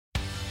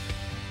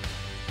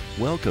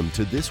Welcome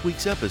to this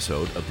week's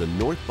episode of the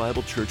North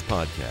Bible Church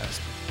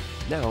Podcast.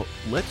 Now,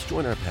 let's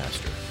join our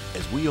pastor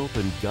as we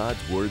open God's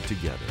Word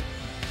together.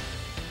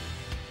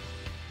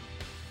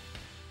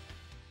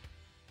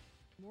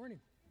 Good morning.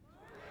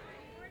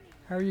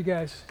 How are you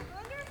guys?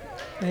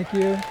 Thank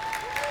you.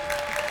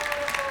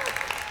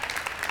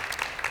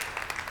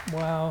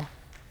 Wow,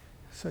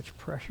 such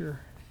pressure.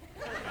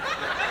 I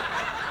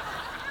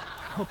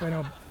hope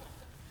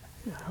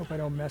I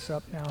don't mess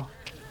up now.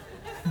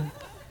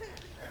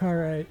 All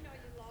right.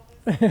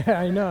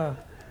 I know.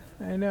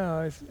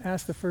 I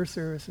asked the first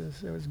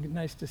services. It was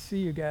nice to see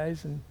you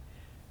guys, and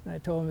I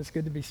told them it's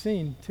good to be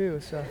seen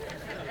too. So,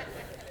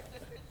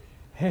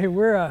 hey,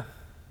 we're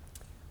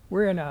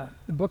in the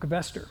book of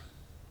Esther,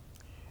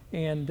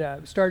 and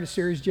started a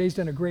series. Jay's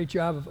done a great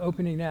job of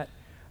opening that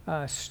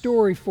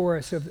story for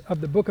us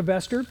of the book of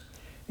Esther.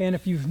 And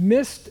if you've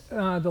missed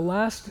the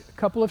last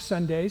couple of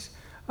Sundays,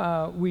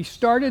 we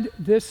started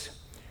this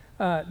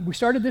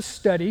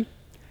study.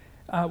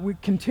 We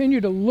continue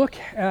to look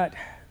at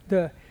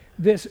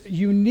this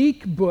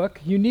unique book,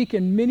 unique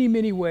in many,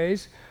 many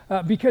ways,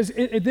 because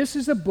this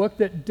is a book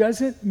that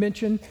doesn't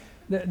mention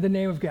the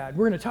name of God.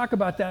 We're going to talk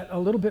about that a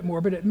little bit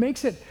more, but it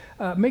makes it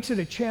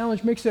a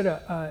challenge, makes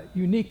it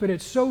unique, but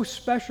it's so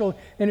special,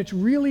 and it's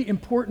really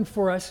important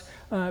for us,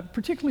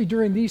 particularly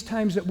during these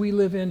times that we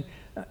live in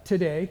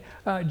today.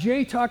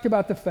 Jay talked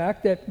about the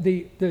fact that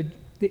the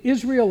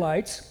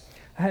Israelites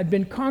had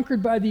been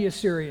conquered by the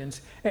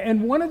Assyrians.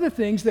 And one of the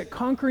things that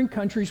conquering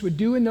countries would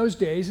do in those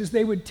days is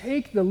they would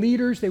take the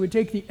leaders, they would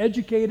take the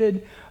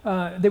educated,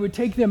 they would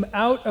take them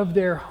out of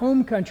their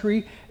home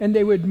country, and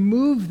they would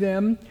move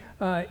them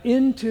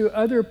into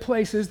other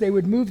places. They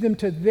would move them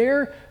to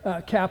their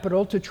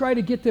capital to try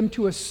to get them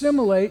to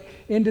assimilate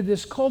into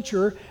this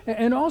culture.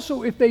 And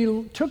also, if they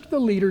took the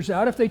leaders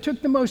out, if they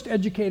took the most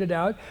educated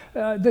out,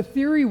 the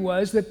theory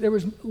was that there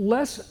was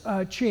less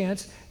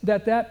chance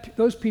that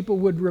those people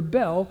would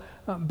rebel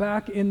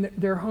back in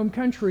their home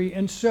country.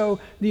 And so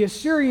the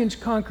Assyrians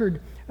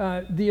conquered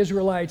the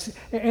Israelites,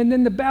 and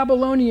then the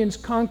Babylonians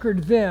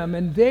conquered them,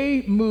 and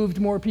they moved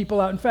more people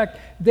out. In fact,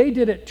 they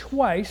did it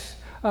twice.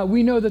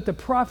 We know that the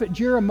prophet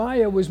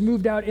Jeremiah was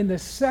moved out in the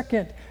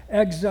second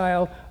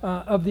exile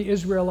of the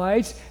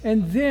Israelites,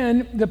 and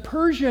then the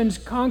Persians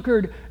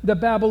conquered the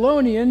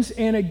Babylonians,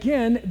 and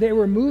again they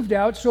were moved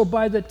out. So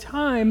by the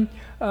time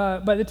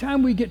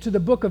we get to the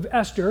book of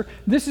Esther,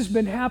 this has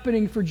been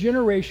happening for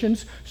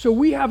generations. So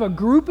we have a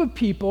group of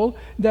people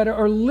that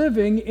are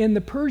living in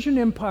the Persian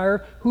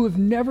Empire who have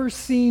never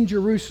seen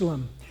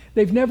Jerusalem.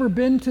 They've never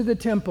been to the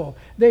temple.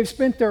 They've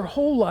spent their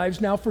whole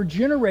lives now for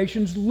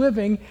generations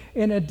living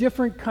in a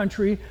different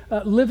country,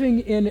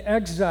 living in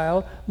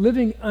exile,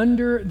 living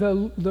under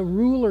the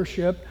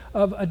rulership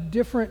of a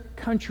different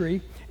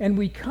country. And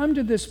we come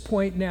to this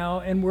point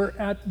now, and we're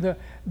at the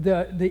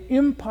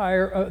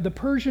empire, the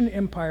Persian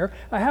Empire.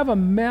 I have a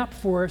map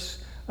for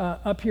us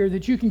up here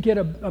that you can get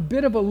a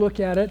bit of a look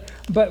at it.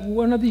 But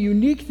one of the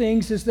unique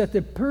things is that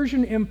the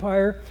Persian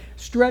Empire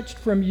stretched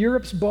from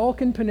Europe's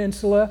Balkan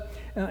Peninsula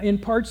in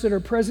parts that are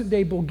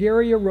present-day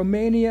Bulgaria,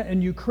 Romania,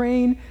 and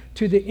Ukraine,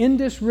 to the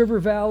Indus River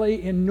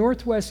Valley in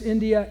northwest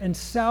India and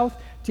south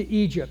to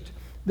Egypt.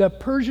 The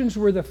Persians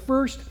were the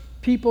first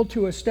people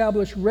to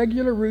establish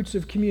regular routes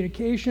of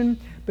communication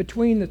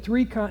between the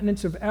three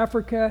continents of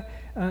Africa,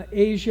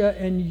 Asia,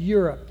 and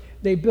Europe.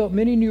 They built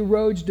many new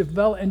roads,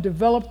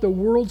 developed the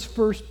world's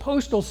first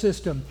postal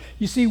system.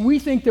 You see, we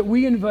think that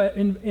we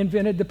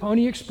invented the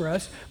Pony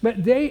Express,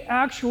 but they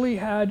actually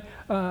had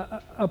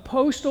a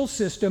postal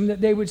system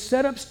that they would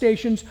set up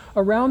stations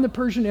around the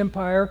Persian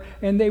Empire,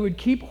 and they would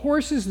keep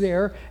horses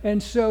there,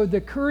 and so the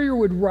courier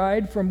would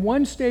ride from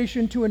one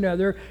station to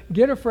another,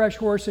 get a fresh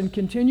horse, and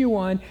continue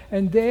on,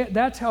 and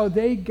that's how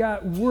they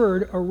got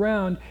word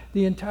around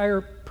the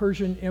entire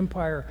Persian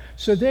Empire.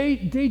 So they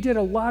did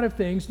a lot of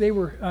things. They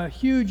were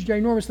huge,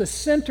 ginormous. The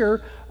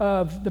center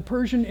of the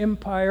Persian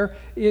Empire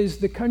is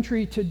the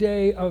country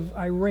today of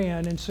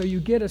Iran, and so you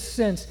get a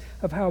sense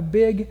of how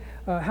big,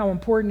 how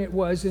important it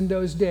was in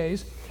those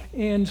days.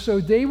 And so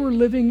they were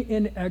living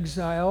in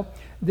exile.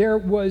 There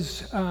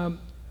was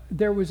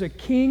a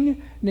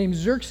king named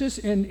Xerxes.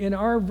 In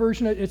our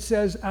version, it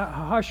says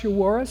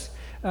Ahasuerus.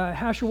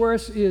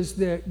 Ahasuerus is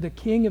the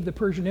king of the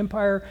Persian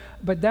Empire,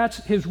 but that's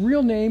his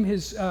real name.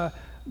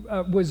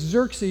 Was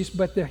Xerxes,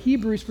 but the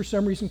Hebrews for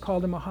some reason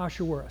called him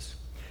Ahasuerus.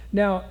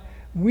 Now,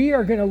 we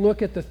are going to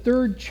look at the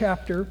third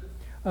chapter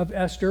of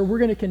Esther. We're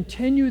going to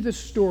continue the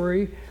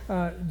story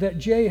that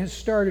Jay has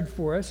started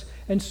for us.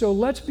 And so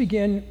let's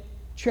begin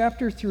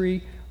chapter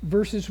 3,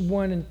 verses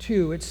 1 and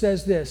 2. It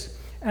says this: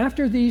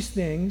 After these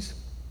things,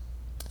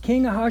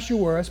 King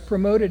Ahasuerus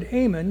promoted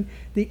Haman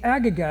the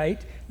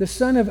Agagite, the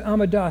son of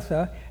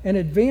Hammedatha, and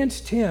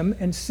advanced him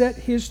and set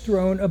his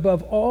throne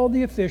above all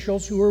the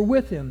officials who were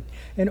with him.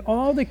 And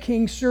all the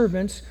king's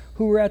servants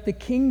who were at the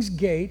king's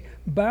gate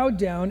bowed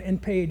down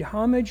and paid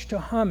homage to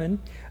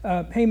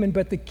Haman,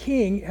 but the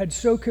king had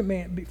so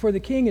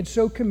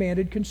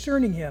commanded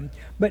concerning him.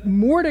 But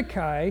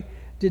Mordecai,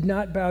 did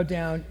not bow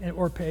down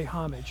or pay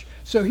homage.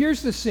 So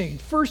here's the scene.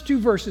 First 2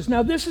 verses.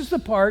 Now this is the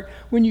part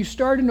when you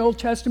start an Old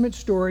Testament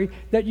story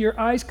that your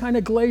eyes kind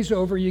of glaze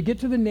over. You get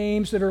to the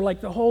names that are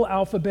like the whole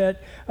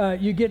alphabet.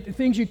 You get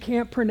things you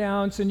can't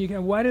pronounce, and you go,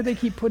 why do they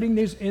keep putting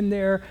these in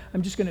there?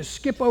 I'm just going to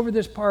skip over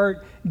this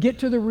part, get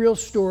to the real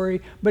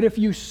story. But if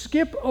you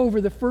skip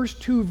over the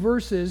first 2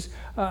 verses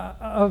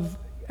of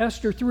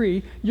Esther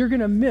 3, you're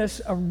going to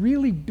miss a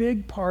really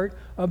big part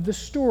of the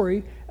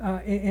story,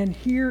 and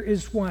here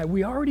is why.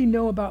 We already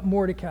know about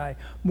Mordecai.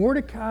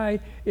 Mordecai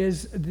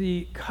is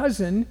the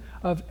cousin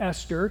of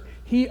Esther.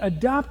 He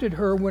adopted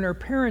her when her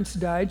parents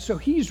died, so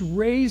he's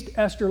raised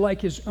Esther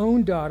like his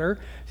own daughter.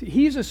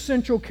 He's a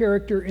central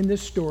character in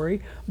this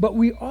story, but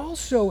we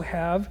also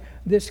have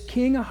this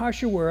King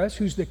Ahasuerus,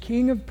 who's the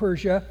king of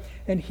Persia,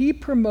 and he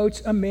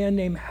promotes a man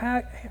named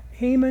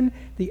Haman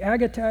the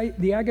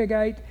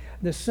Agagite,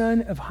 the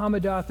son of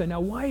Hammedatha. Now,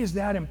 why is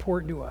that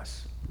important to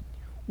us?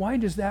 Why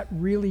does that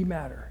really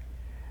matter?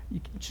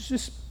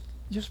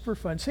 Just for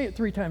fun, say it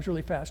 3 times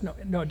really fast.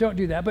 No, don't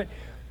do that. But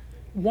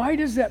why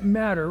does that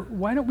matter?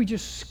 Why don't we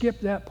just skip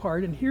that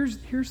part? And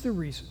here's the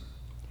reason.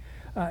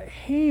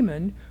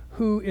 Haman,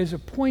 who is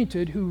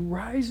appointed, who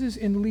rises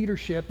in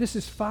leadership, this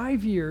is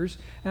 5 years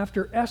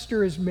after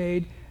Esther is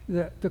made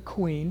the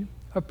queen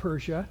of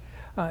Persia.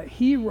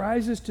 He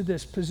rises to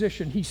this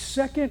position. He's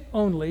second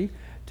only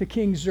to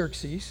King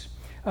Xerxes.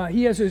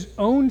 He has his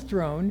own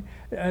throne.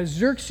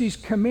 Xerxes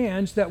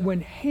commands that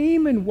when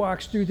Haman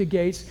walks through the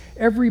gates,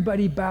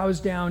 everybody bows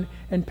down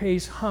and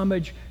pays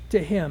homage to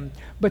him.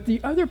 But the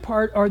other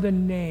part are the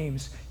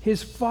names.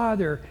 His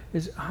father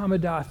is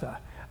Hammedatha.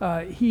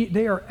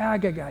 They are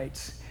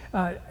Agagites.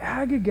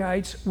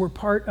 Agagites were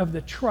part of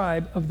the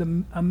tribe of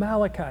the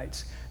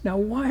Amalekites. Now,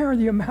 why are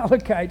the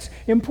Amalekites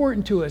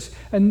important to us?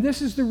 And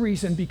this is the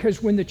reason,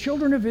 because when the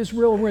children of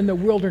Israel were in the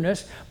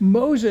wilderness,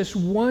 Moses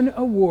won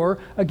a war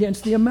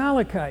against the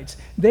Amalekites.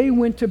 They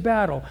went to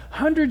battle.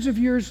 Hundreds of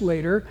years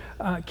later,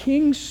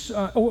 Moses'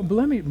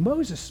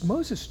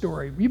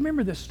 story. You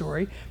remember this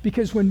story?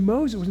 Because when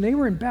they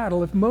were in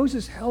battle, if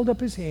Moses held up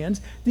his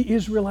hands, the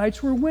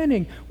Israelites were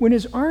winning. When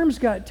his arms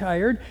got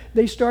tired,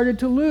 they started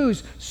to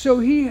lose. So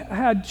he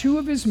had 2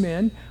 of his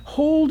men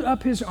hold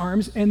up his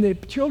arms, and the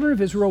children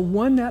of Israel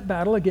won that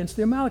battle against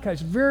the Amalekites.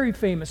 Very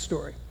famous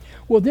story.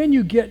 Well, then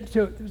you get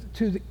to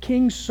the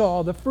King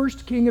Saul, the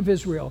first king of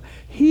Israel.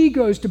 He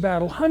goes to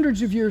battle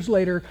hundreds of years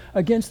later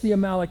against the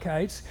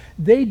Amalekites.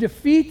 They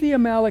defeat the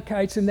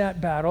Amalekites in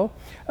that battle.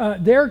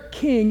 Their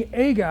king,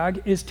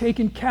 Agag, is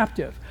taken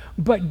captive.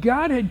 But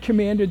God had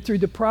commanded through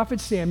the prophet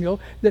Samuel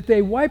that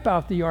they wipe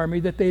out the army,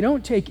 that they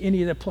don't take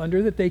any of the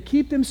plunder, that they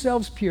keep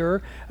themselves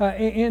pure,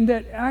 and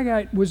that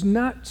Agag was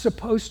not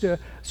supposed to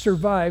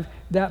survive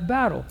that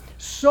battle.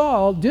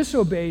 Saul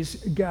disobeys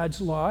God's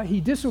law, he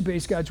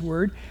disobeys God's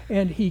word,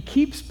 and he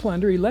keeps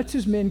plunder. He lets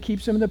his men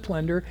keep some of the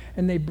plunder,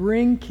 and they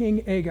bring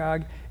King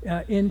Agag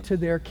into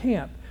their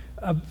camp.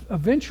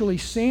 Eventually,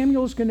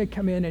 Samuel's going to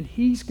come in, and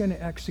he's going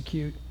to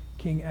execute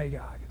King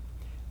Agag.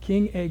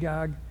 King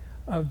Agag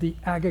of the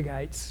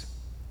Agagites,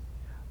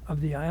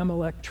 of the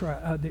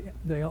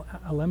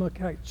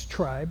Amalekites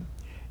tribe.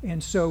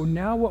 And so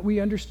now what we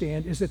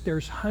understand is that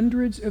there's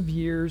hundreds of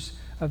years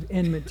of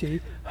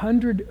enmity,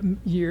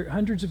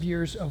 hundreds of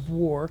years of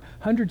war,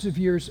 hundreds of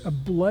years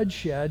of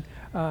bloodshed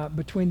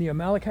between the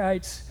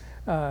Amalekites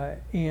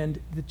and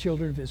the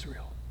children of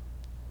Israel.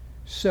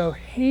 So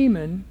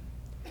Haman,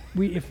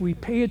 if we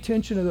pay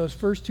attention to those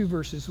first 2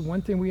 verses,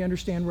 one thing we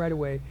understand right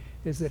away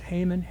is that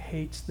Haman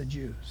hates the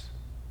Jews.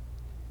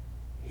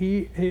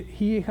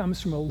 He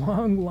comes from a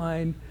long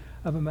line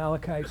of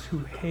Amalekites who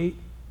hate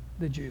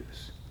the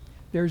Jews.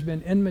 There's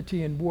been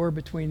enmity and war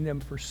between them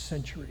for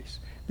centuries.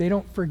 They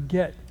don't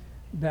forget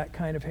that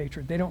kind of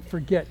hatred. They don't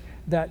forget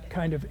that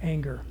kind of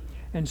anger.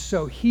 And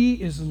so he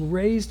is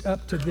raised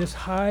up to this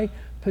high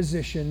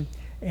position,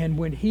 and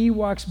when he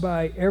walks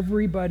by,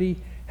 everybody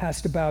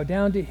has to bow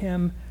down to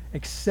him,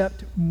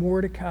 except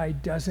Mordecai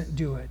doesn't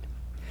do it.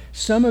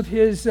 Some of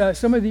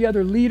the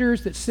other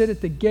leaders that sit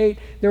at the gate,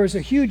 there was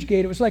a huge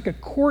gate. It was like a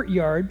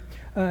courtyard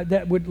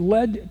that would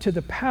lead to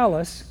the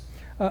palace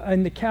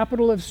in the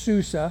capital of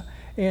Susa,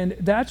 and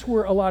that's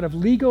where a lot of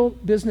legal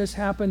business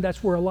happened.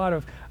 That's where a lot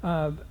of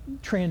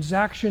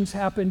transactions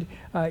happened.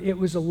 It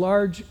was a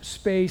large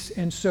space,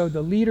 and so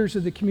the leaders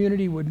of the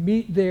community would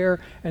meet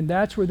there, and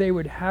that's where they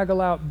would haggle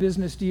out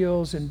business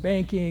deals and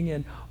banking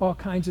and all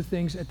kinds of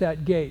things at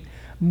that gate.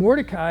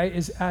 Mordecai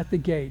is at the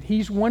gate.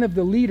 He's one of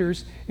the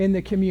leaders in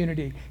the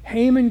community.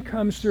 Haman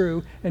comes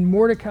through, and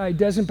Mordecai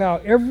doesn't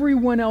bow.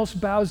 Everyone else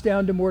bows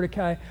down to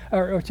Mordecai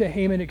or to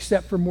Haman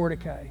except for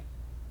Mordecai.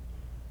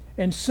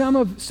 And some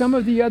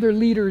of the other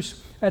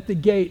leaders at the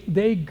gate,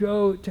 they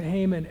go to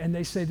Haman and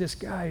they say, this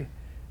guy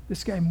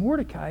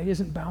Mordecai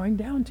isn't bowing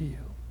down to you.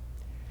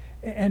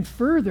 And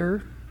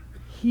further,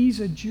 he's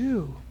a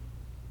Jew.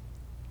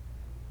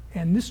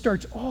 And this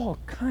starts all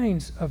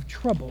kinds of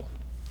trouble.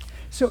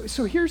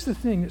 So here's the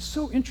thing that's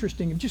so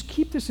interesting, and just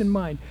keep this in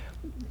mind.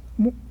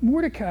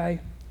 Mordecai,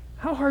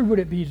 how hard would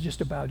it be just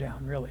to bow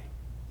down, really?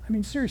 I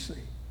mean, seriously.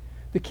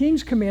 The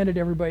king's commanded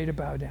everybody to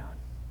bow down.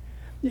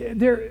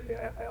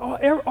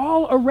 They're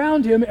all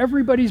around him,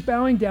 everybody's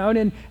bowing down,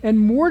 and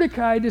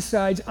Mordecai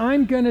decides,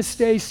 I'm going to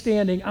stay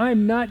standing.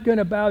 I'm not going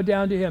to bow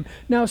down to him.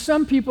 Now,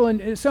 some people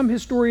and some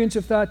historians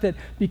have thought that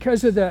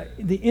because of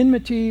the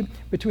enmity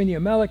between the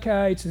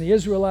Amalekites and the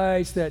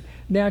Israelites, that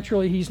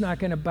naturally he's not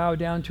going to bow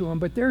down to him.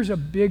 But there's a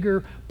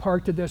bigger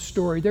part to this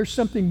story. There's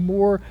something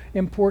more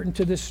important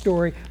to this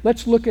story.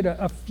 Let's look at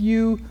a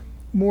few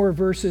more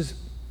verses,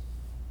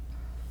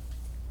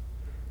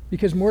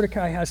 because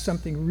Mordecai has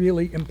something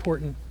really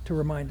important to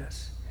remind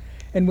us.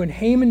 And when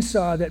Haman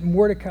saw that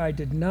Mordecai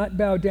did not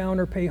bow down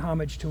or pay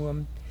homage to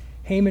him,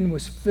 Haman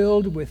was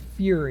filled with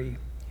fury,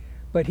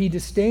 but he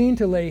disdained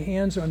to lay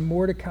hands on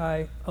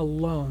Mordecai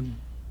alone.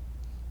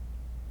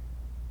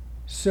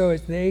 So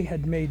as they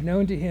had made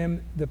known to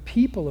him the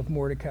people of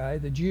Mordecai,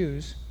 the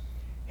Jews,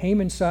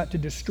 Haman sought to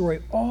destroy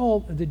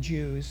all the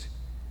Jews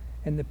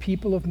and the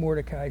people of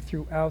Mordecai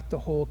throughout the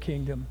whole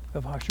kingdom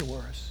of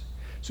Ahasuerus.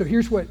 So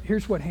here's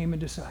what Haman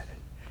decided.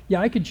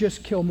 Yeah, I could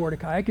just kill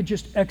Mordecai. I could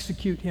just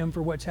execute him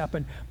for what's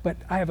happened, but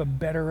I have a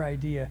better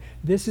idea.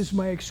 This is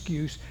my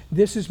excuse.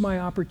 This is my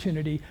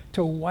opportunity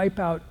to wipe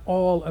out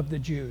all of the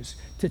Jews,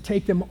 to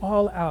take them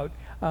all out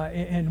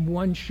in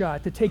one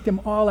shot, to take them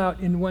all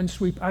out in one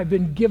sweep. I've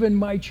been given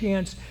my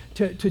chance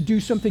to do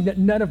something that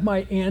none of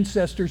my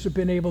ancestors have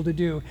been able to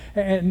do,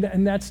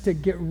 and that's to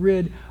get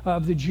rid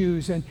of the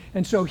Jews.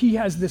 And so he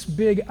has this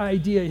big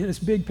idea, this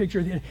big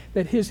picture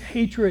that his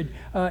hatred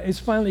is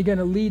finally going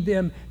to lead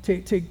him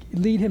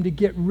to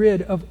get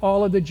rid of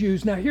all of the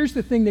Jews. Now, here's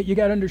the thing that you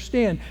got to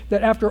understand,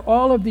 that after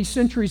all of these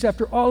centuries,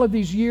 after all of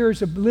these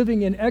years of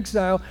living in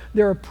exile,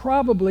 there are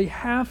probably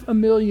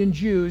 500,000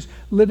 Jews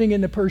living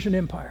in the Persian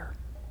Empire.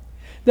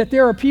 That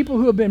there are people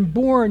who have been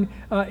born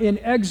in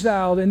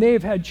exile, and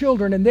they've had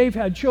children, and they've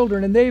had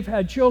children, and they've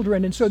had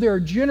children. And so there are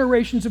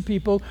generations of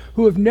people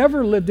who have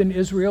never lived in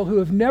Israel, who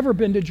have never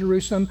been to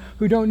Jerusalem,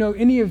 who don't know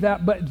any of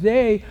that, but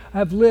they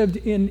have lived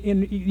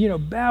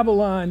in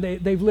Babylon.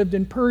 They've lived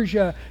in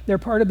Persia. They're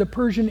part of the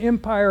Persian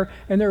Empire,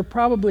 and there are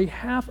probably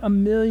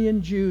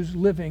 500,000 Jews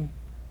living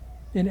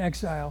in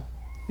exile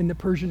in the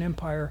Persian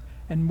Empire.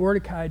 And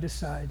Mordecai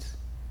decides,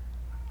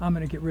 I'm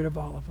going to get rid of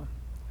all of them.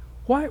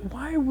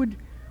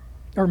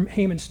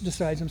 Haman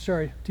decides,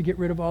 to get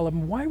rid of all of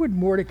them. Why would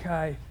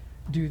Mordecai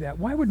do that?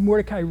 Why would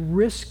Mordecai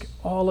risk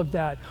all of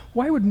that?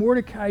 Why would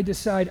Mordecai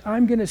decide,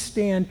 I'm going to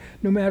stand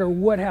no matter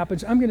what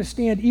happens? I'm going to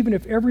stand even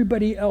if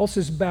everybody else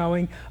is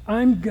bowing.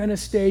 I'm going to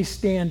stay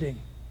standing.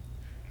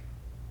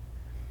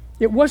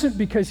 It wasn't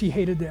because he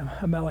hated the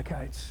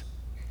Amalekites,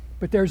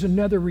 but there's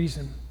another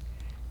reason.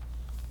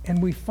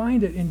 And we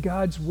find it in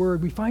God's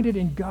word. We find it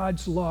in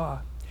God's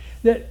law.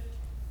 That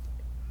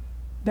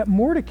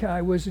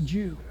Mordecai was a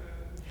Jew.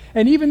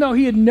 And even though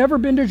he had never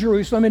been to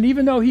Jerusalem, and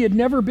even though he had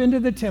never been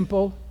to the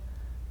temple,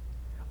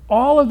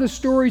 all of the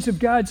stories of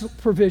God's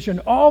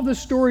provision, all the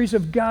stories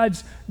of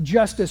God's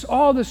justice,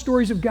 all the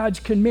stories of God's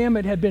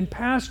commandment had been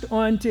passed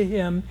on to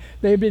him.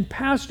 They had been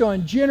passed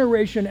on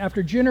generation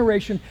after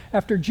generation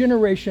after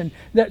generation.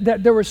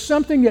 That there was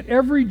something that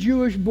every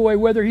Jewish boy,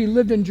 whether he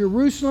lived in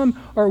Jerusalem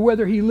or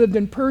whether he lived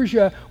in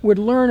Persia, would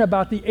learn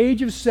about the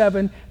age of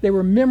 7. They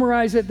would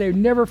memorize it. They would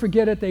never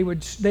forget it. They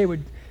would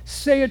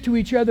say it to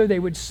each other. They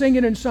would sing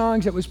it in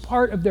songs. It was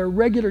part of their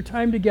regular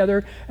time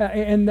together,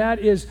 and that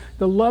is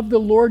to love the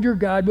Lord your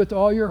God with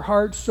all your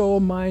heart, soul,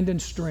 mind, and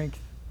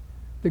strength.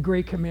 The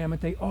great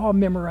commandment. They all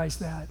memorized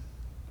that.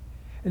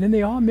 And then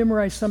they all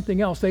memorized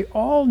something else. They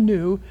all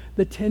knew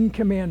the 10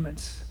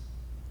 Commandments.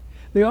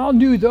 They all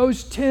knew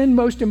those 10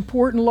 most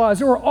important laws.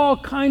 There were all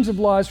kinds of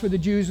laws for the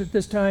Jews at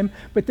this time,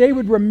 but they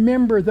would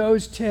remember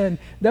those 10.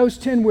 Those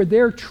 10 were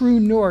their true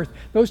north.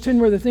 Those 10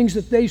 were the things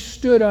that they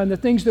stood on, the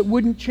things that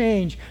wouldn't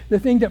change, the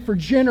thing that for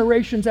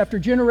generations after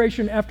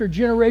generation after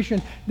generation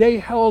they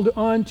held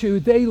on to,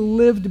 they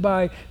lived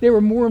by. They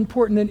were more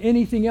important than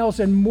anything else.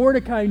 And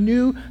Mordecai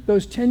knew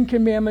those 10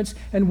 Commandments,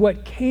 and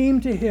what came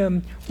to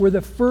him were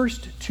the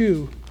first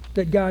 2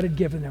 that God had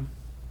given him.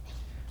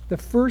 The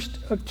first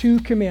of 2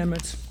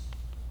 commandments.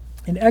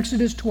 In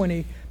Exodus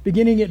 20,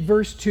 beginning at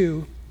verse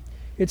 2,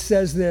 it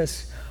says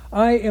this,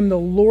 I am the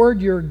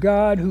Lord your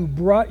God who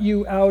brought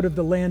you out of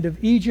the land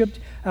of Egypt,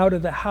 out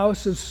of the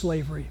house of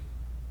slavery.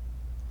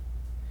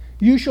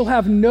 You shall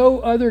have no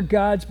other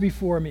gods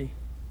before me.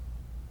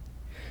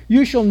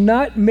 You shall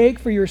not make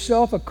for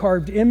yourself a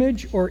carved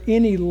image or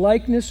any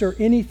likeness or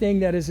anything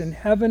that is in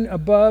heaven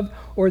above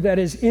or that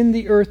is in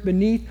the earth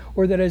beneath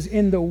or that is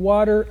in the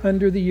water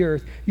under the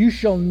earth. You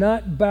shall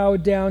not bow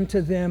down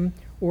to them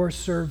or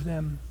serve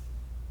them.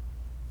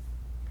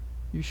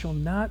 You shall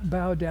not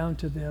bow down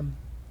to them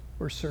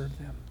or serve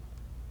them.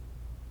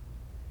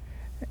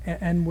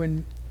 And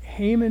when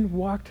Haman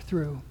walked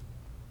through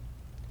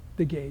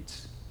the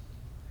gates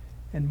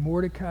and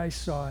Mordecai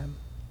saw him,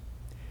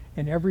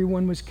 and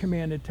everyone was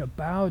commanded to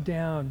bow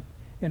down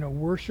in a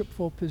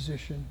worshipful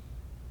position,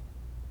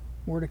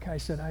 Mordecai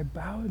said, I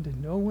bow to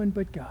no one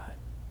but God.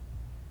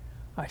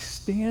 I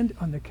stand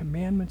on the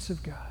commandments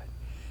of God.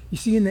 You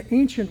see, in the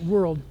ancient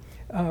world,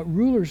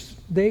 rulers,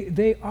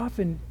 they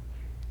often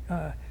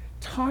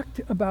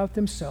talked about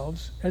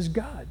themselves as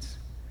gods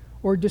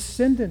or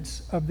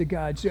descendants of the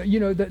gods. You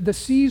know, the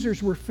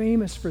Caesars were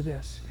famous for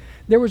this.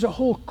 There was a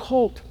whole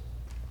cult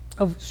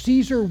of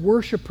Caesar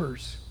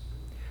worshipers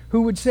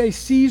who would say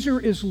Caesar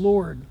is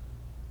Lord.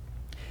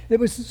 It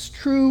was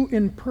true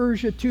in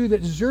Persia too,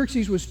 that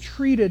Xerxes was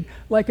treated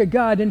like a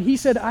god, and he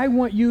said, I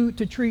want you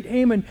to treat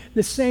Haman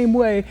the same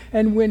way,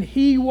 and when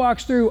he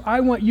walks through,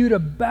 I want you to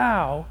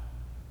bow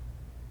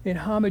in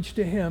homage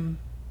to him.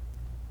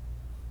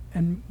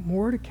 And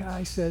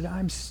Mordecai said,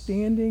 I'm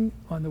standing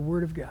on the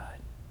word of God.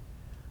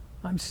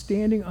 I'm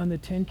standing on the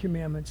Ten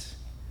Commandments,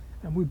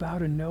 and we bow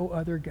to no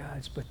other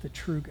gods but the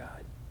true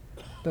God,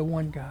 the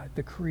one God,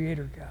 the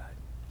Creator God,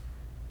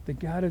 the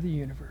God of the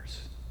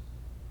universe.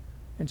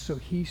 And so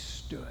he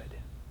stood.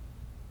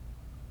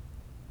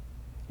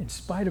 In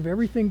spite of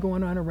everything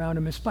going on around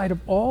him, in spite of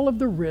all of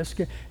the risk,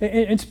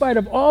 in spite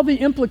of all the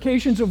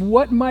implications of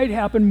what might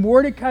happen,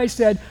 Mordecai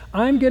said,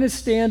 I'm going to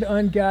stand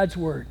on God's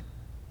word.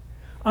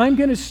 I'm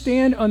going to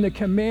stand on the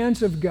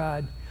commands of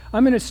God.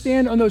 I'm going to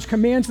stand on those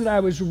commands that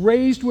I was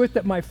raised with,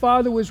 that my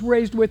father was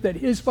raised with, that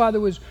his father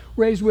was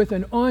raised with,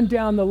 and on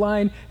down the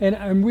line,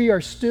 and we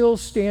are still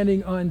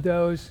standing on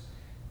those.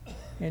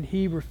 And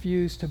he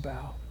refused to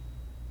bow.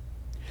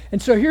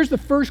 And so here's the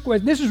first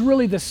question. This is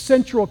really the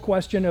central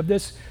question of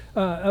this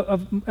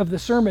of the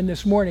sermon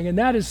this morning, and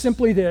that is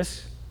simply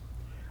this.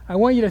 I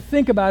want you to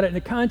think about it in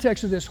the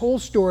context of this whole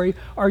story.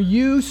 Are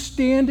you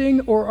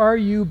standing or are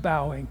you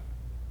bowing?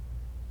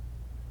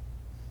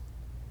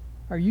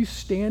 Are you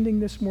standing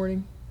this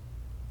morning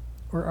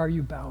or are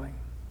you bowing?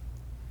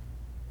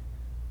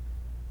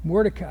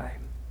 Mordecai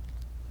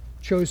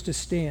chose to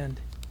stand,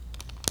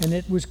 and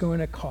it was going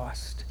to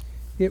cost.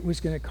 It was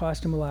going to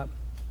cost him a lot.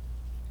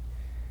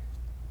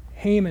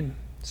 Haman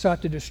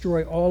sought to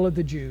destroy all of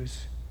the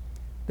Jews,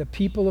 the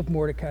people of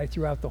Mordecai,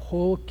 throughout the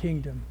whole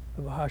kingdom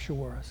of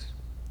Ahasuerus.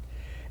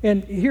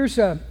 And here's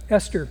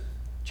Esther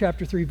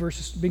chapter 3,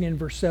 beginning in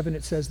verse 7.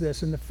 It says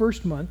this, in the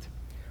first month,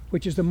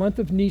 which is the month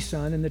of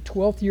Nisan, in the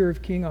 12th year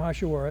of King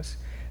Ahasuerus,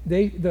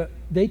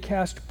 they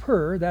cast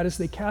pur, that is,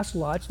 they cast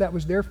lots. That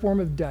was their form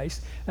of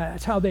dice.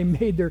 That's how they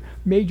made their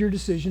major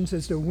decisions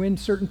as to when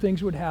certain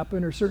things would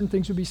happen or certain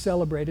things would be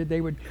celebrated. They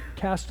would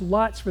cast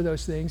lots for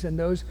those things, and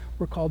those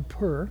were called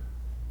pur.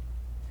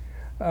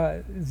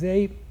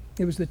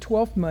 It was the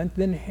 12th month.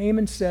 Then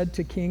Haman said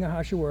to King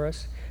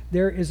Ahasuerus,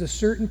 there is a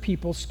certain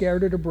people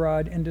scattered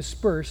abroad and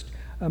dispersed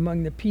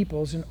among the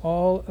peoples in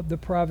all of the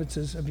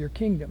provinces of your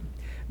kingdom.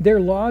 Their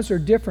laws are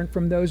different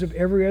from those of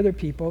every other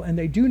people, and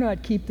they do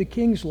not keep the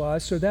king's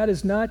laws, so that it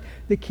is not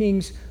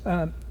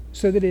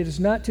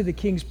to the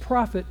king's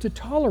profit to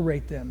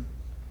tolerate them.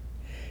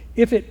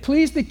 If it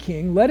please the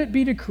king, let it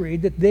be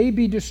decreed that they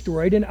be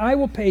destroyed, and I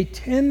will pay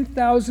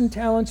 10,000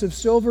 talents of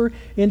silver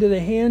into the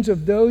hands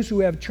of those who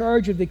have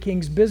charge of the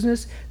king's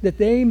business, that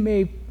they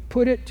may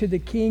put it to the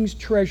king's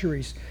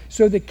treasuries.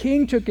 So the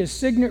king took his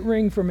signet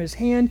ring from his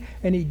hand,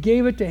 and he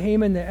gave it to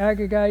Haman the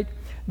Agagite,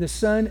 the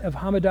son of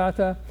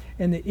Hammedatha,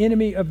 and the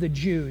enemy of the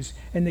Jews.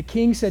 And the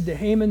king said to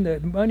Haman, the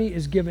money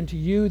is given to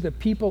you, the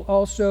people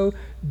also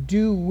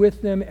do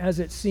with them as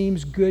it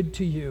seems good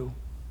to you.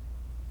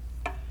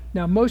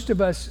 Now, most of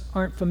us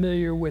aren't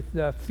familiar with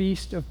the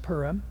Feast of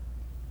Purim,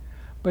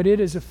 but it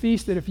is a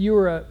feast that if you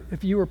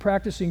were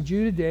practicing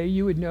Jew today,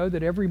 you would know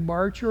that every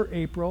March or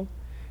April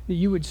that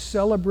you would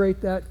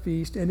celebrate that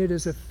feast, and it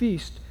is a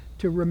feast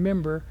to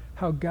remember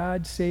how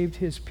God saved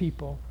his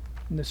people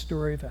in the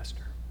story of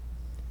Esther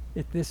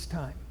at this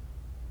time.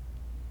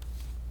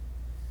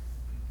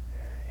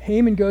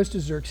 Haman goes to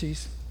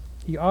Xerxes.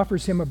 He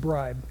offers him a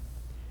bribe.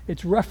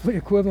 It's roughly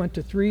equivalent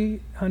to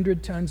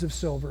 300 tons of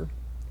silver,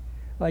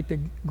 like the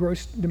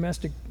gross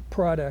domestic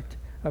product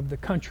of the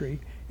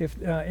country.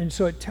 And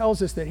so it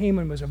tells us that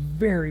Haman was a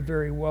very,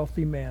 very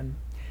wealthy man.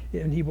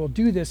 And he will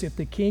do this if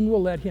the king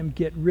will let him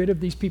get rid of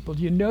these people.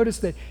 Do you notice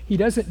that he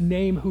doesn't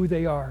name who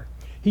they are?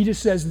 He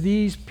just says,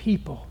 these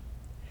people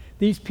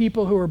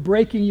who are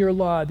breaking your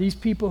law, these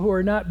people who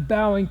are not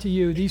bowing to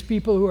you, these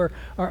people who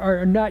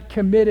are not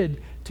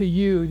committed to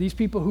you, these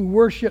people who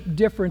worship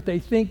different, they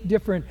think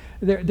different,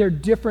 they're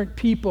different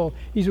people.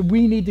 He said,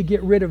 we need to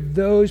get rid of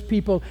those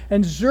people.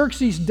 And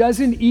Xerxes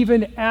doesn't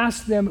even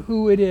ask them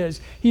who it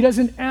is. He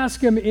doesn't ask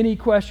them any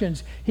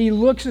questions. He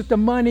looks at the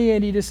money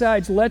and he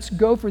decides, let's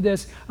go for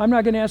this. I'm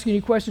not going to ask you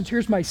any questions.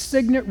 Here's my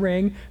signet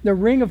ring, the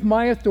ring of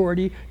my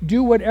authority.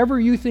 Do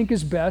whatever you think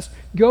is best.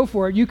 Go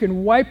for it. You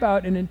can wipe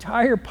out an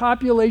entire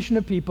population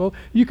of people.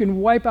 You can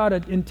wipe out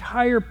an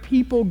entire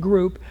people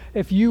group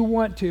if you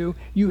want to.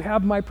 You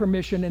have my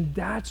permission. And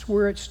that's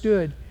where it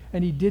stood.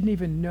 And he didn't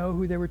even know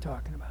who they were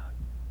talking about.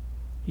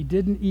 He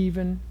didn't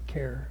even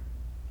care.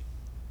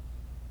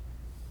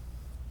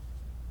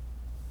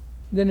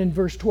 Then in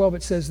verse 12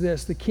 it says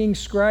this, the king's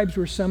scribes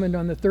were summoned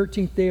on the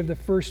 13th day of the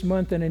first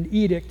month, and an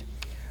edict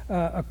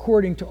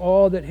according to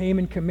all that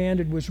Haman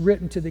commanded was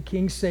written to the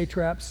king's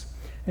satraps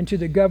and to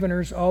the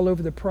governors all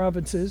over the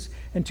provinces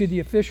and to the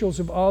officials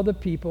of all the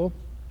people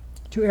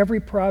to every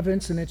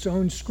province in its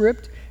own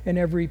script and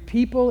every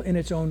people in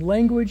its own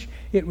language.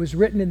 It was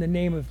written in the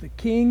name of the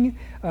king,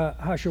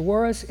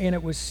 Ahasuerus, and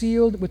it was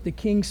sealed with the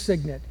king's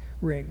signet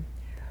ring.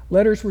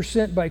 Letters were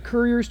sent by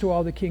couriers to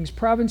all the king's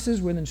provinces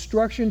with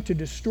instruction to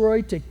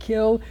destroy, to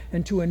kill,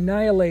 and to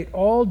annihilate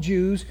all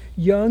Jews,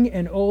 young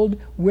and old,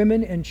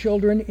 women and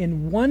children,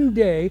 in one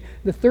day,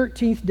 the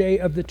 13th day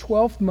of the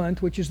 12th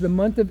month, which is the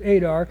month of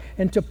Adar,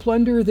 and to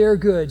plunder their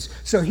goods.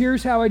 So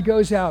here's how it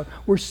goes out.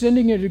 We're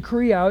sending a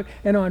decree out,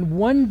 and on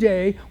one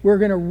day, we're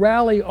going to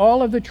rally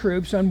all of the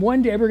troops. On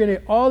one day, we're going to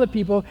get all the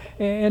people,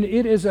 and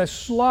it is a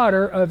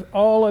slaughter of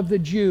all of the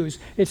Jews.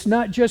 It's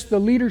not just the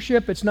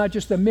leadership, it's not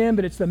just the men,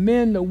 but it's the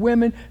men, the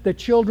women, the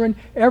children.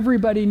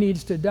 Everybody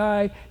needs to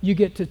die. You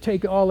get to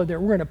take all of we're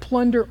going to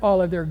plunder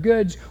all of their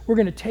goods. We're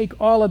going to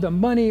take all of the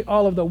money,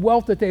 all of the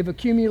wealth that they've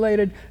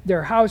accumulated,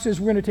 their houses.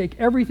 We're going to take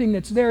everything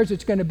that's theirs.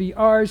 It's going to be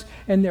ours,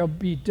 and they'll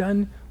be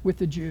done with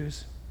the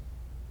Jews.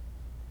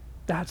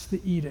 That's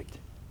the edict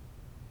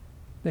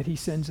that he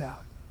sends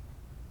out.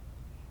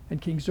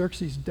 And King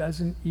Xerxes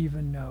doesn't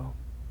even know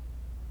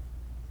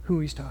who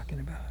he's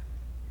talking about.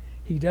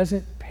 He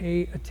doesn't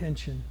pay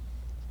attention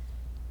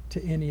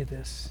to any of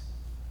this.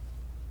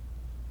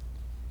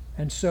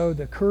 And so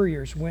the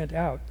couriers went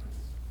out.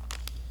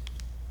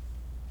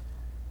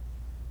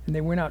 And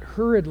they went out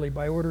hurriedly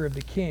by order of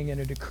the king, and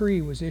a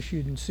decree was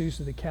issued in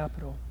Susa, the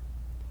capital.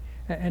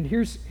 And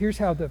here's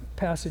how the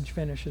passage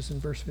finishes in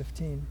verse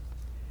 15.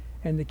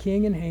 And the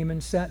king and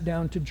Haman sat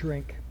down to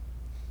drink,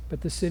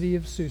 but the city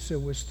of Susa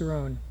was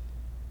thrown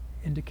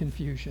into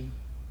confusion.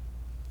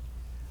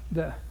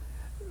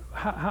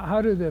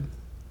 How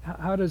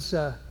does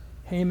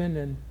Haman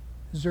and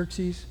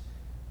Xerxes,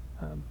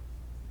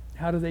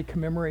 how do they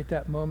commemorate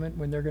that moment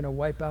when they're going to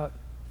wipe out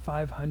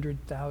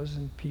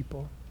 500,000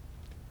 people?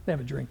 They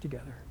have a drink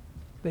together.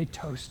 They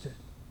toast it.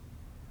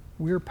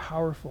 We're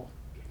powerful.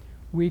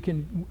 We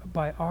can,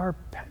 by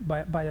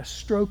a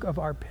stroke of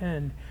our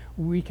pen,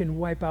 we can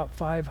wipe out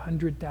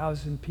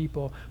 500,000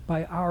 people.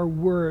 By our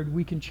word,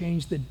 we can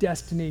change the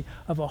destiny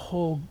of a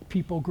whole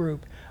people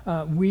group.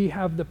 We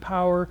have the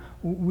power.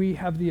 We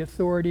have the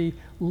authority.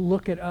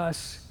 Look at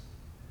us.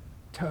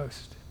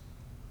 Toast.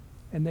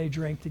 And they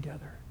drank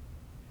together.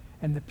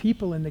 And the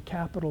people in the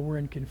capital were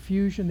in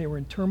confusion. They were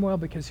in turmoil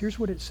because here's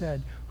what it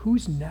said.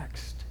 Who's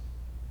next?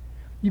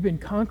 You've been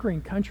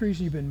conquering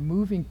countries. You've been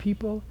moving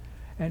people.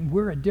 And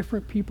we're a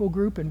different people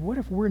group. And what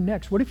if we're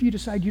next? What if you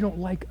decide you don't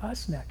like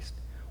us next?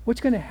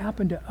 What's going to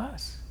happen to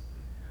us?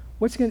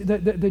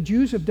 The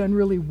Jews have done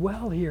really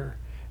well here.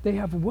 They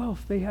have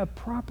wealth. They have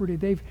property.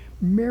 They've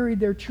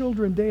married their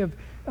children. They have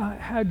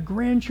had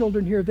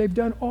grandchildren here. They've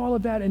done all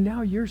of that. And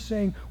now you're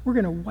saying we're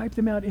going to wipe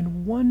them out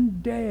in one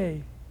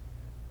day.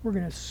 We're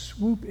going to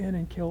swoop in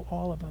and kill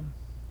all of them.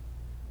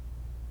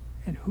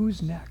 And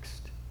who's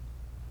next?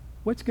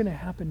 What's going to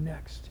happen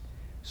next?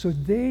 So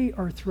they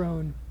are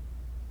thrown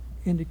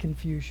into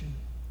confusion.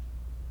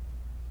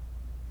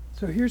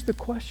 So here's the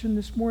question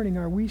this morning.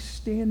 Are we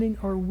standing?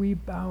 Are we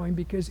bowing?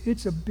 Because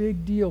it's a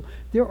big deal.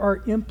 There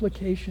are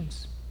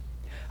implications.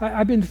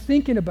 I've been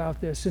thinking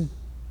about this, and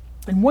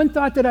one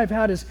thought that I've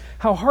had is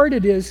how hard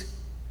it is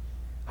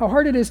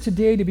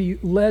today to be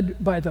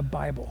led by the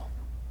Bible.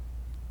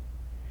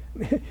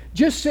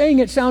 Just saying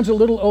it sounds a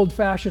little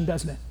old-fashioned,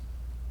 doesn't it?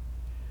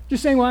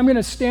 Just saying, well, I'm going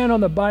to stand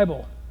on the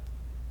Bible.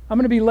 I'm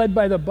going to be led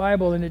by the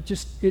Bible, and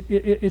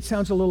it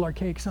sounds a little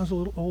archaic, sounds a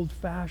little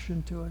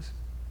old-fashioned to us.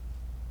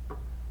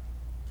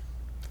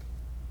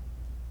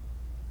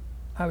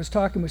 I was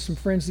talking with some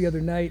friends the other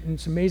night, and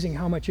it's amazing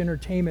how much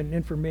entertainment and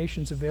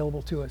information is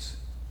available to us.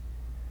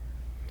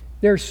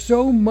 There's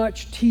so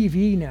much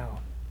TV now.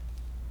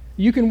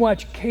 You can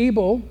watch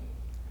cable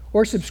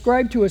or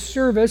subscribe to a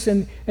service,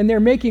 and they're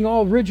making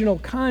all original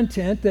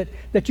content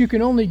that you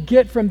can only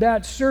get from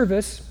that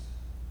service.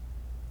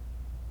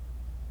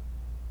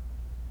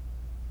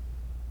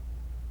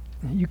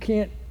 You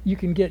can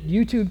get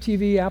YouTube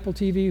TV, Apple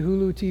TV,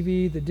 Hulu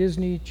TV, the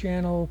Disney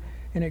Channel,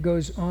 and it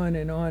goes on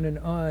and on and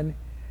on.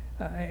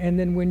 And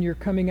then when you're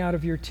coming out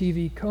of your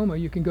TV coma,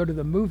 you can go to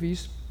the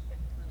movies.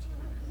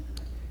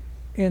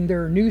 And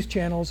there are news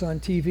channels on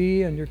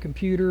TV, on your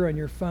computer, on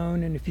your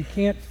phone. And if you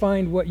can't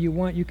find what you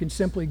want, you can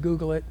simply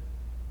Google it,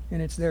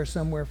 and it's there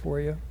somewhere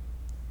for you.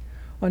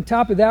 On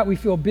top of that, we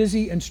feel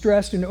busy and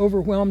stressed and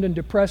overwhelmed and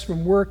depressed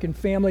from work and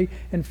family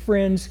and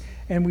friends,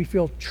 and we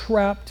feel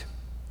trapped,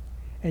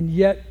 and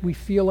yet we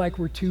feel like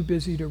we're too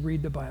busy to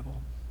read the Bible.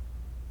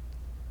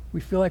 We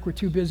feel like we're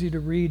too busy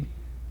to read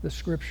the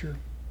Scripture.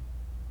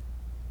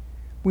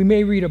 We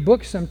may read a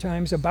book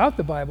sometimes about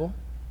the Bible,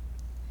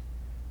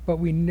 but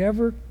we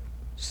never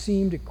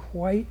seem to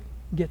quite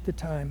get the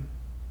time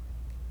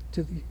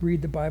to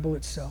read the Bible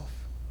itself.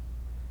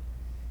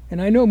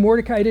 And I know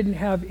Mordecai didn't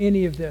have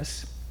any of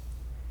this.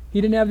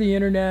 He didn't have the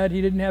internet,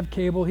 he didn't have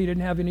cable, he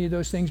didn't have any of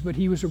those things, but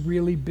he was a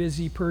really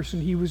busy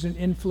person. He was an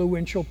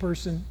influential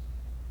person.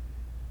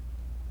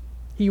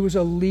 He was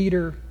a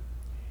leader.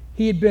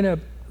 He had been a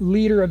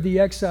leader of the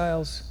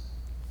exiles.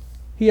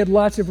 He had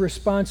lots of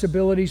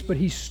responsibilities, but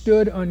he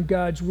stood on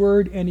God's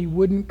word and he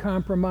wouldn't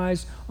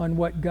compromise on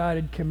what God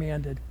had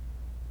commanded.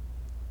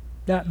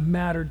 That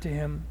mattered to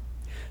him.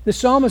 The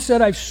psalmist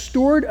said, I've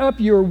stored up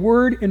your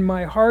word in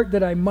my heart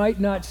that I might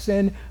not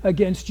sin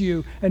against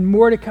you. And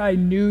Mordecai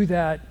knew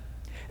that.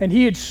 And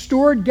he had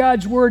stored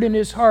God's word in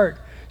his heart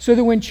so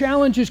that when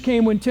challenges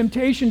came, when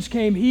temptations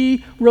came,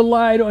 he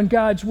relied on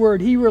God's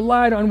word. He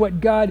relied on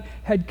what God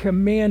had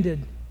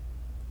commanded.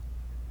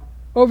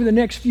 Over the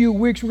next few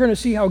weeks, we're going to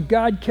see how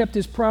God kept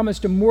his promise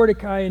to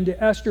Mordecai and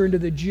to Esther and to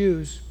the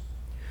Jews.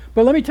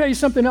 But let me tell you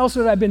something else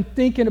that I've been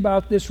thinking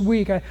about this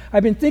week.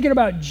 I've been thinking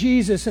about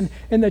Jesus and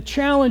the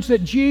challenge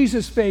that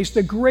Jesus faced,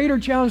 the greater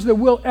challenge that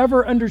we'll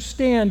ever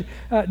understand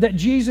that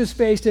Jesus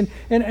faced.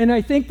 And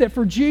I think that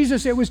for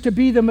Jesus, it was to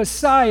be the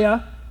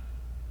Messiah,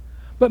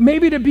 but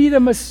maybe to be the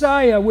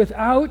Messiah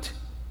without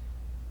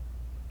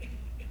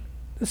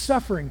the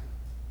suffering.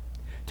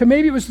 To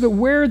maybe it was to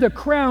wear the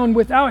crown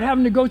without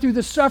having to go through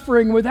the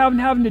suffering, without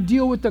having to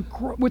deal with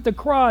the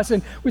cross,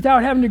 and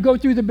without having to go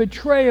through the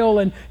betrayal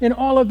and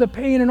all of the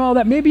pain and all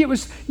that. Maybe it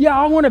was,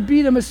 I want to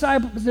be the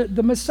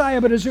Messiah,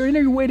 but is there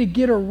any way to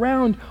get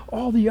around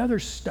all the other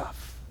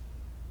stuff?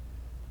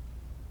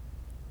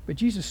 But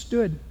Jesus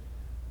stood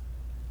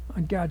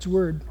on God's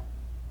word.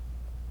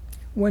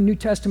 One New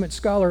Testament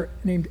scholar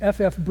named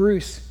F.F.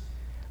 Bruce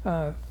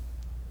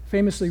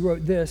famously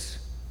wrote this: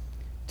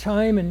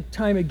 time and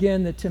time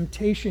again, the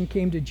temptation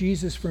came to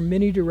Jesus from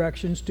many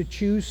directions to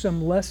choose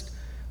some less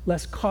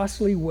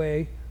costly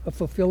way of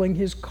fulfilling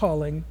his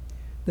calling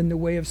than the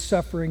way of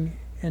suffering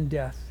and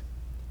death.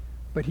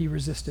 But he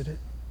resisted it.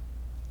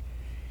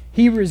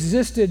 He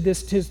resisted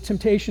his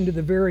temptation to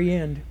the very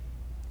end.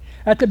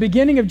 At the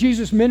beginning of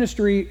Jesus'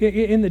 ministry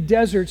in the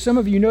desert, some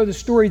of you know the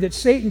story that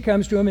Satan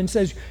comes to him and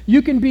says,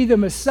 you can be the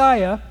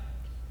Messiah,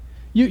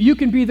 you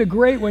can be the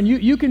great one,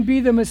 you can be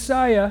the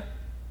Messiah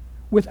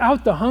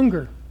without the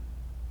hunger.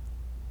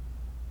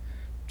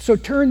 So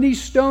turn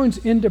these stones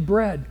into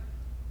bread.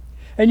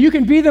 And you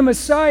can be the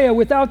Messiah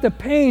without the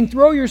pain.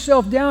 Throw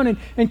yourself down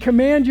and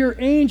command your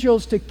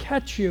angels to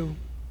catch you,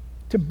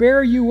 to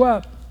bear you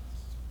up.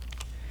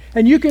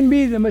 And you can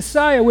be the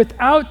Messiah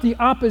without the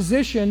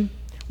opposition,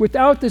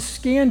 without the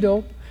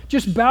scandal.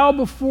 Just bow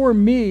before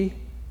me,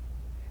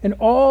 and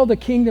all the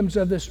kingdoms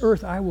of this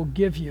earth I will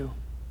give you.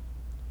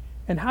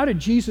 And how did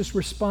Jesus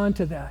respond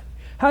to that?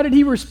 How did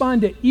he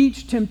respond to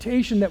each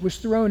temptation that was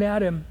thrown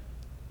at him?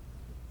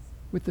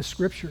 With the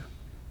Scripture.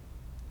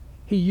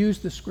 He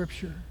used the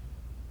Scripture.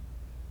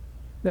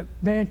 That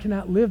man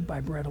cannot live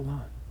by bread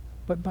alone,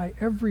 but by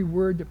every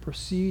word that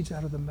proceeds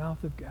out of the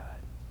mouth of God.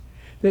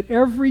 That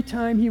every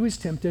time he was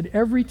tempted,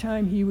 every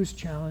time he was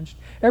challenged,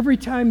 every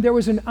time there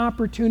was an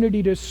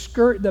opportunity to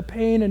skirt the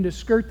pain and to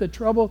skirt the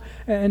trouble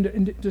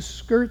and to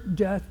skirt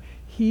death,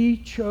 he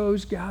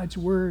chose God's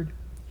word.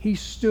 He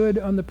stood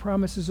on the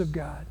promises of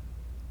God.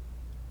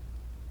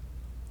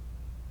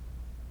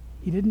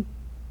 He didn't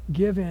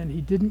give in.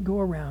 He didn't go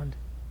around,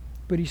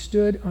 but he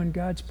stood on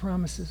God's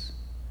promises.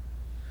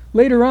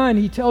 Later on,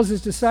 he tells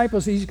his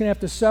disciples that he's going to have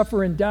to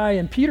suffer and die,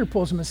 and Peter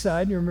pulls him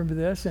aside. You remember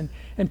this? And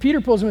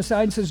Peter pulls him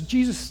aside and says,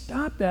 Jesus,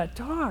 stop that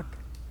talk.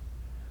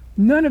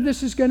 None of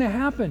this is going to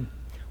happen.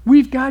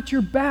 We've got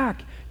your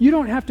back. You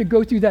don't have to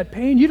go through that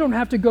pain. You don't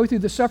have to go through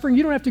the suffering.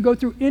 You don't have to go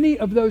through any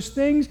of those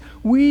things.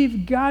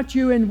 We've got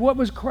you. And what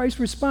was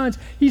Christ's response?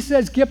 He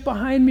says, get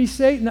behind me,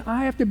 Satan.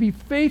 I have to be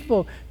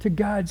faithful to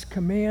God's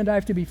command. I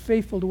have to be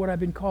faithful to what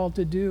I've been called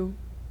to do.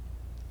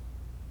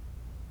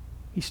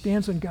 He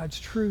stands on God's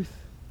truth.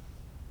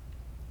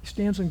 He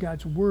stands on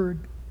God's word.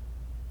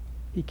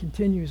 He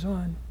continues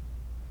on.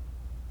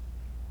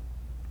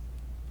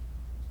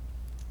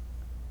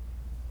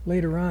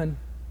 Later on,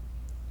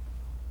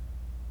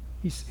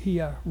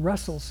 he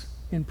wrestles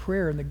in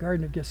prayer in the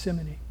Garden of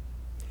Gethsemane.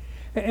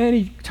 And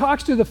he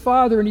talks to the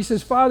Father and he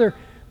says, Father,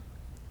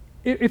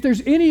 if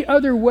there's any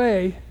other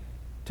way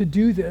to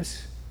do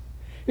this,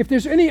 if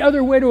there's any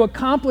other way to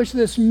accomplish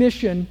this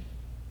mission,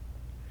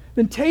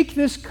 then take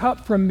this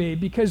cup from me,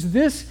 because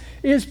this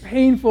is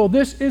painful,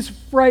 this is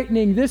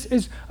frightening, this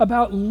is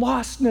about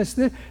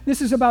lostness,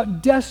 this is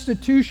about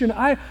destitution.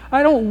 I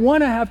don't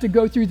want to have to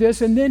go through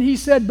this. And then he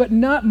said, but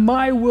not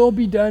my will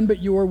be done,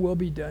 but your will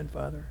be done,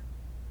 Father.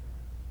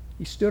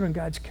 He stood on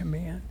God's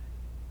command.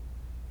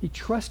 He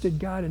trusted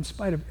God in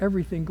spite of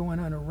everything going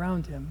on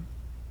around him.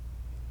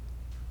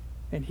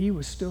 And he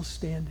was still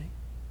standing.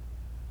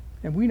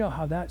 And we know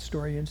how that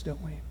story ends,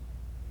 don't we?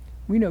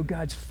 We know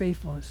God's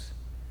faithfulness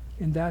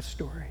in that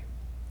story.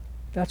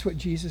 That's what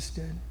Jesus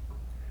did.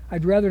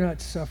 I'd rather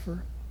not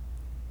suffer,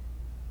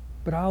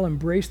 but I'll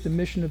embrace the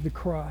mission of the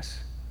cross.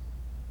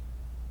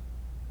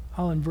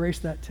 I'll embrace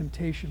that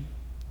temptation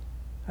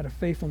out of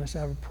faithfulness,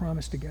 out of a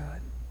promise to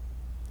God.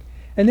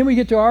 And then we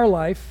get to our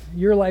life,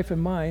 your life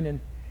and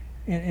mine,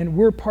 and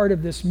we're part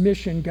of this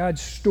mission,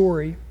 God's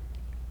story.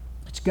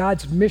 It's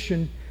God's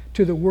mission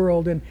to the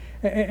world.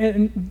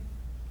 And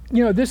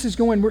you know, this is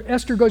going where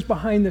Esther goes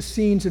behind the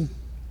scenes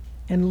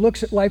and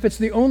looks at life. It's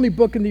the only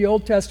book in the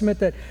Old Testament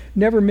that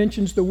never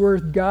mentions the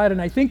word God,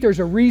 and I think there's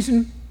a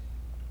reason.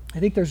 I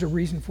think there's a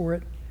reason for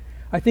it.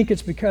 I think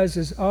it's because,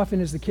 as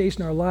often is the case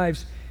in our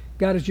lives,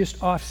 God is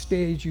just off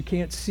stage. You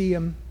can't see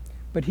him,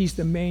 but he's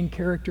the main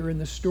character in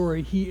the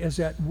story. He is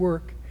at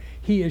work.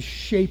 He is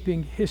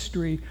shaping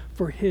history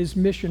for his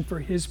mission, for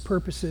his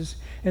purposes.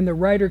 And the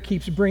writer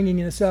keeps bringing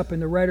this up,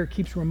 and the writer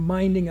keeps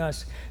reminding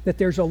us that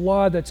there's a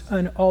law that's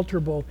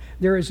unalterable.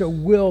 There is a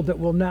will that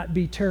will not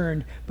be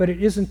turned, but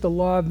it isn't the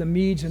law of the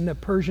Medes and the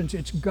Persians.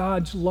 It's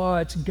God's law.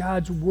 It's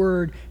God's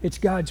word. It's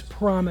God's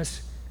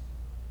promise.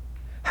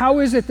 How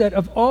is it that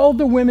of all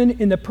the women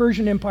in the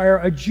Persian Empire,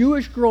 a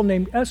Jewish girl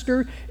named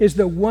Esther is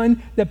the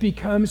one that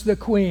becomes the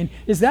queen?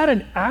 Is that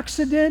an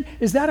accident?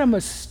 Is that a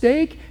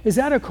mistake? Is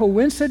that a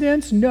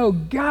coincidence? No,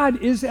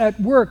 God is at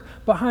work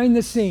behind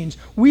the scenes.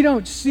 We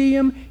don't see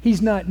him.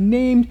 He's not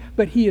named,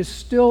 but he is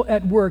still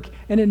at work.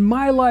 And in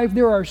my life,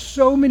 there are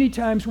so many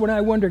times when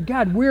I wonder,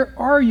 God, where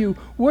are you?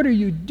 What are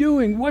you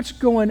doing? What's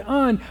going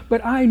on?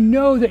 But I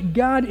know that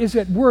God is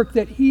at work,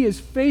 that he is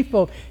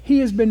faithful. He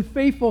has been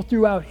faithful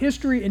throughout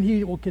history, and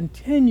he will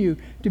continue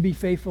to be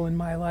faithful in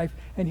my life,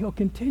 and he'll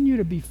continue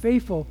to be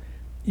faithful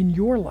in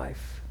your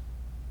life.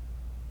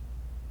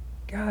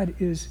 God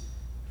is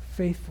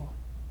faithful.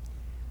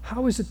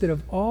 How is it that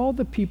of all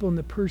the people in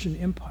the Persian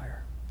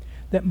Empire,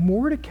 that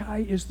Mordecai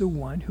is the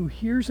one who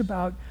hears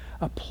about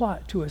a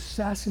plot to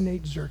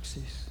assassinate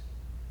Xerxes,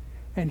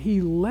 and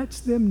he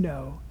lets them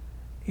know,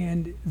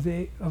 and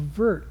they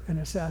avert an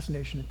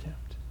assassination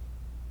attempt?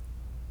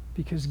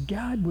 Because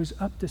God was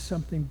up to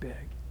something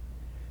big,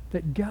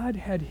 that God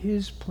had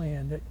his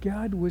plan, that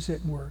God was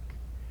at work,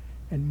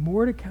 and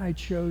Mordecai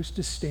chose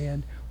to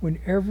stand when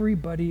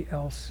everybody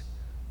else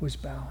was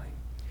bowing.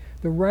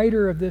 The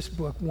writer of this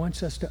book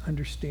wants us to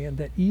understand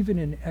that even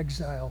in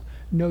exile,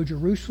 no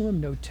Jerusalem,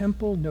 no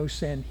temple, no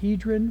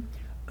Sanhedrin,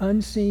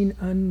 unseen,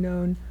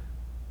 unknown,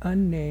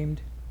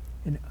 unnamed,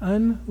 in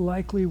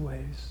unlikely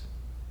ways.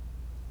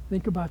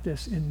 Think about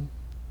this, in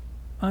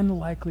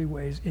unlikely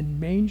ways, in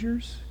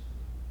mangers,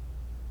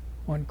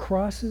 on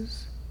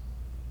crosses,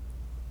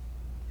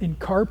 in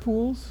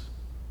carpools,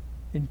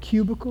 in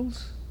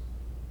cubicles.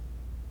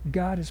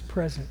 God is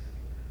present.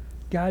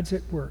 God's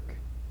at work.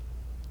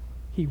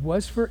 He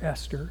was for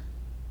Esther,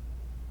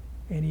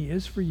 and he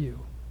is for you,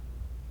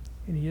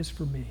 and he is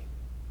for me.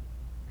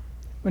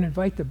 I'm going to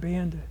invite the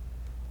band to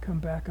come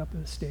back up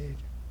on the stage.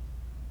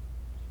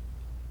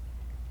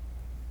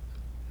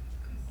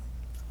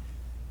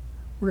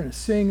 We're going to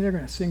sing. They're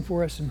going to sing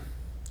for us, and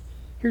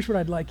here's what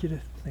I'd like you to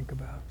think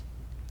about.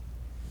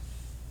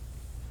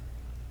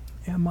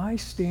 Am I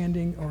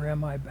standing or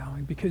am I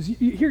bowing? Because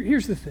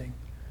here's the thing.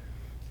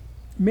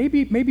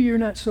 Maybe you're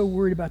not so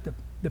worried about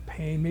the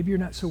pain. Maybe you're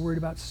not so worried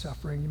about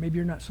suffering. Maybe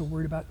you're not so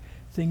worried about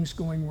things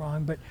going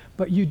wrong.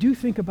 But you do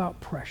think about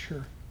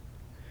pressure.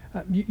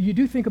 You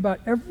do think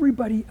about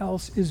everybody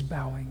else is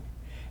bowing.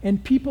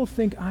 And people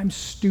think I'm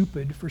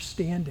stupid for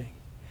standing.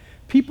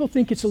 People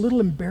think it's a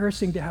little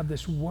embarrassing to have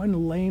this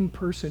one lame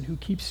person who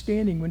keeps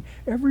standing when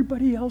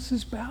everybody else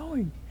is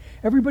bowing.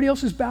 Everybody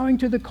else is bowing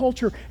to the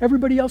culture.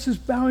 Everybody else is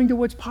bowing to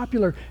what's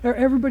popular.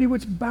 Everybody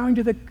was bowing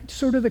to the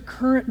sort of the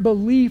current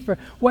belief, or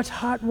what's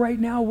hot right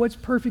now, what's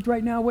perfect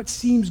right now, what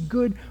seems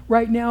good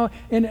right now.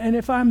 And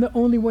if I'm the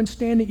only one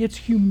standing, it's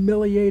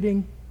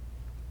humiliating.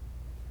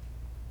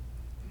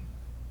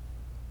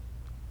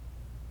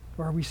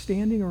 Or are we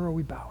standing or are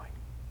we bowing?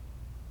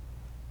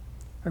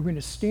 Are we going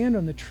to stand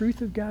on the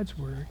truth of God's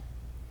word?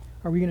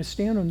 Are we going to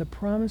stand on the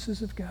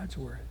promises of God's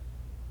word?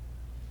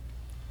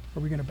 Or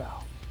are we going to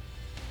bow?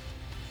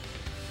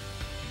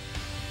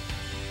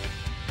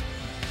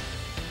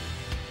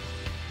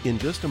 In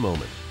just a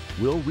moment,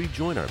 we'll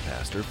rejoin our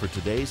pastor for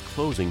today's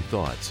closing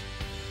thoughts.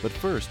 But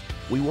first,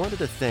 we wanted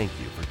to thank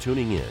you for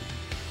tuning in.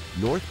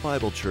 North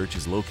Bible Church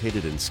is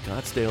located in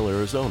Scottsdale,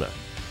 Arizona,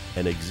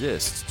 and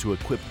exists to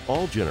equip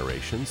all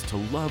generations to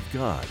love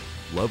God,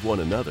 love one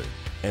another,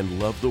 and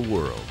love the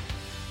world.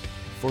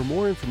 For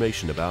more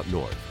information about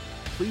North,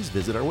 please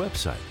visit our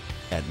website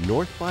at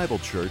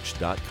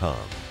northbiblechurch.com.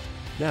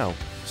 Now,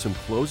 some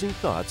closing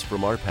thoughts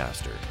from our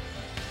pastor.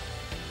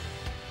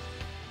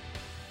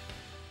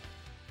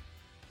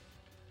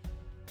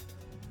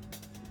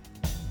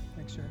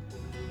 Thanks, sir.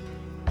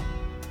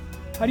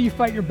 How do you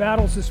fight your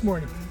battles this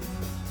morning?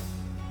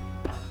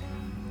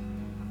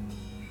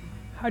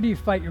 How do you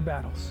fight your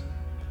battles?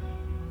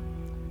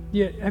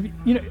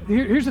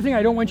 Here's the thing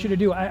I don't want you to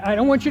do. I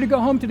don't want you to go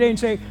home today and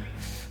say,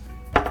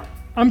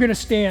 I'm going to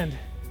stand.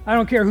 I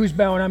don't care who's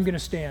bowing, I'm going to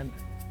stand.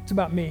 It's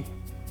about me.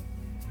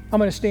 I'm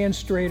going to stand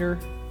straighter.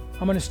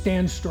 I'm going to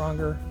stand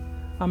stronger.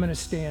 I'm going to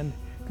stand.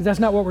 Because that's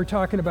not what we're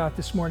talking about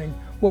this morning.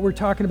 What we're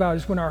talking about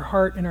is when our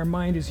heart and our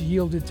mind is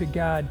yielded to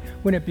God,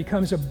 when it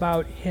becomes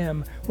about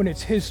Him, when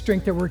it's His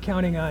strength that we're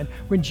counting on.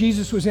 When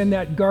Jesus was in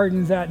that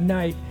garden that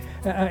night,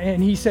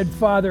 and he said,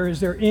 Father, is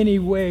there any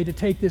way to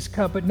take this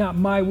cup, but not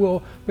my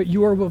will, but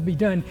your will be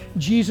done?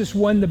 Jesus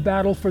won the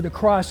battle for the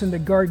cross in the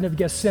Garden of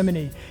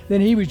Gethsemane.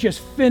 Then he was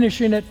just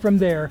finishing it from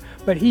there,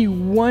 but he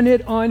won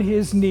it on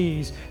his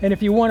knees. And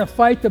if you want to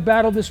fight the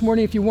battle this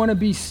morning, if you want to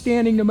be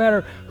standing no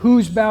matter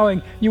who's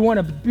bowing, you want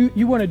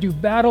to do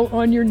battle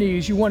on your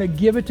knees, you want to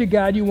give it to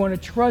God, you want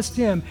to trust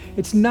him.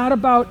 It's not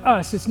about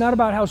us. It's not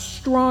about how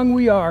strong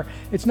we are.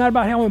 It's not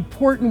about how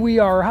important we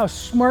are or how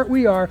smart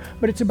we are,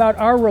 but it's about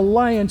our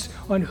reliance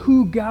on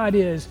who God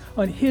is,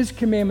 on his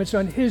commandments,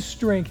 on his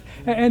strength.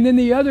 And then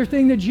the other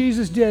thing that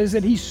Jesus did is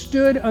that he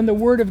stood on the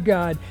word of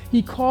God.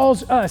 He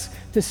calls us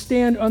to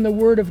stand on the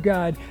word of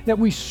God, that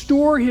we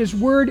store his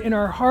word in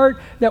our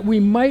heart, that we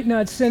might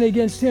not sin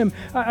against him.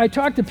 I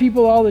talk to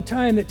people all the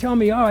time that tell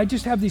me, I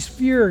just have these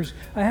fears.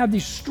 I have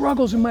these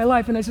struggles in my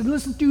life. And I said,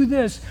 let's do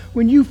this.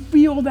 When you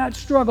feel that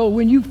struggle,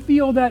 when you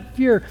feel that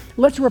fear,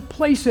 let's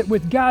replace it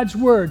with God's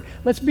word.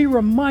 Let's be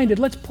reminded.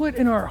 Let's put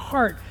in our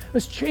heart.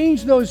 Let's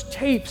change those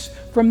tapes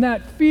from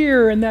that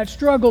fear and that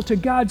struggle to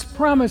God's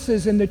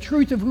promises and the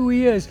truth of who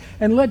he is.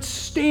 And let's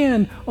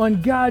stand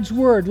on God's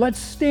word. Let's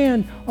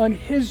stand on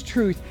his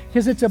truth,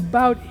 because it's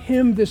about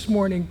him this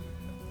morning.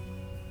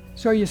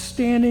 So are you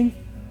standing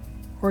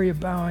or are you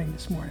bowing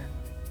this morning?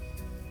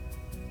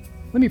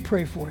 Let me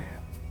pray for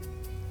you.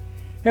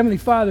 Heavenly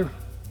Father,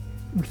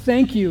 we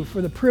thank you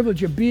for the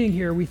privilege of being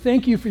here. We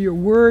thank you for your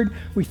word.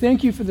 We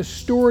thank you for the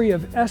story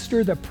of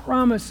Esther, the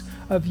promise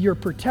of your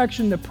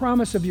protection, the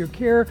promise of your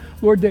care.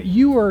 Lord, that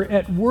you are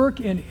at work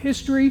in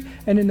history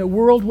and in the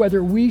world,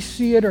 whether we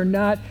see it or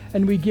not.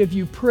 And we give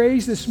you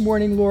praise this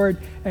morning, Lord,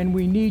 and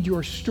we need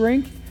your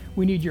strength.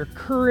 We need your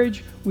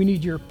courage. We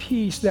need your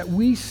peace, that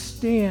we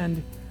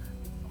stand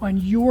on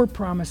your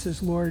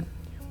promises, Lord.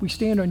 We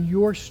stand on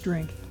your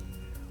strength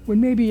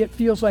when maybe it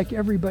feels like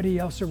everybody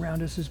else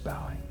around us is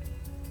bowing.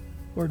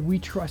 Lord, we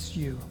trust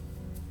you.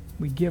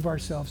 We give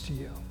ourselves to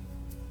you.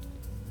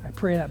 I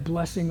pray that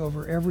blessing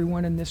over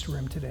everyone in this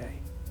room today.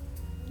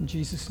 In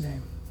Jesus'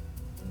 name,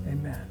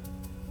 amen.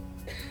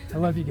 I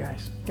love you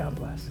guys. God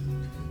bless.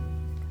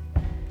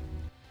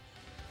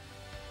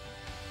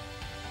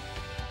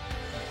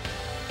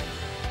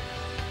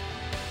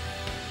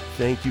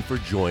 Thank you for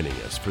joining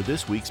us for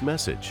this week's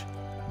message.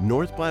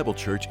 North Bible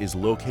Church is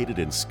located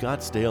in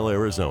Scottsdale,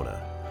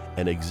 Arizona,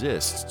 and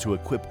exists to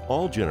equip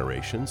all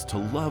generations to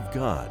love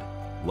God,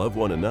 love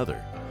one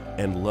another,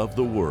 and love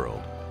the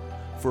world.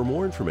 For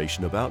more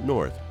information about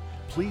North,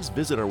 please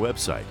visit our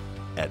website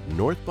at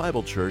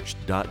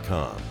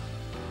northbiblechurch.com.